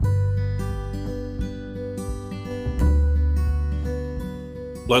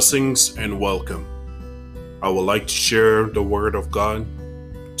Blessings and welcome. I would like to share the Word of God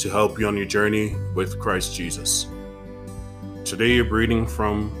to help you on your journey with Christ Jesus. Today you're reading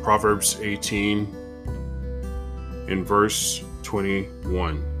from Proverbs 18 in verse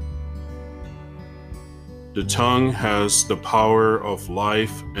 21. The tongue has the power of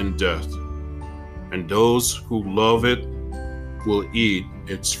life and death, and those who love it will eat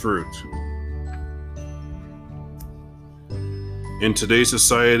its fruit. In today's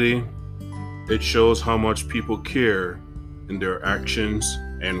society, it shows how much people care in their actions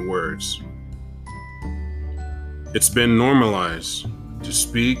and words. It's been normalized to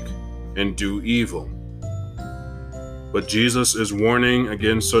speak and do evil. But Jesus is warning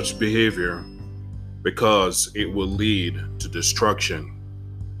against such behavior because it will lead to destruction.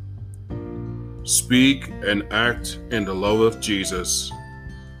 Speak and act in the love of Jesus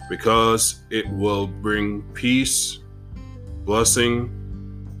because it will bring peace, blessing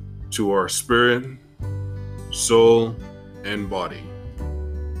to our spirit, soul, and body.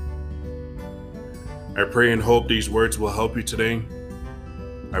 I pray and hope these words will help you today.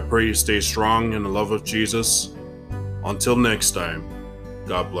 I pray you stay strong in the love of Jesus. Until next time,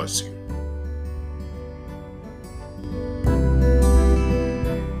 God bless you.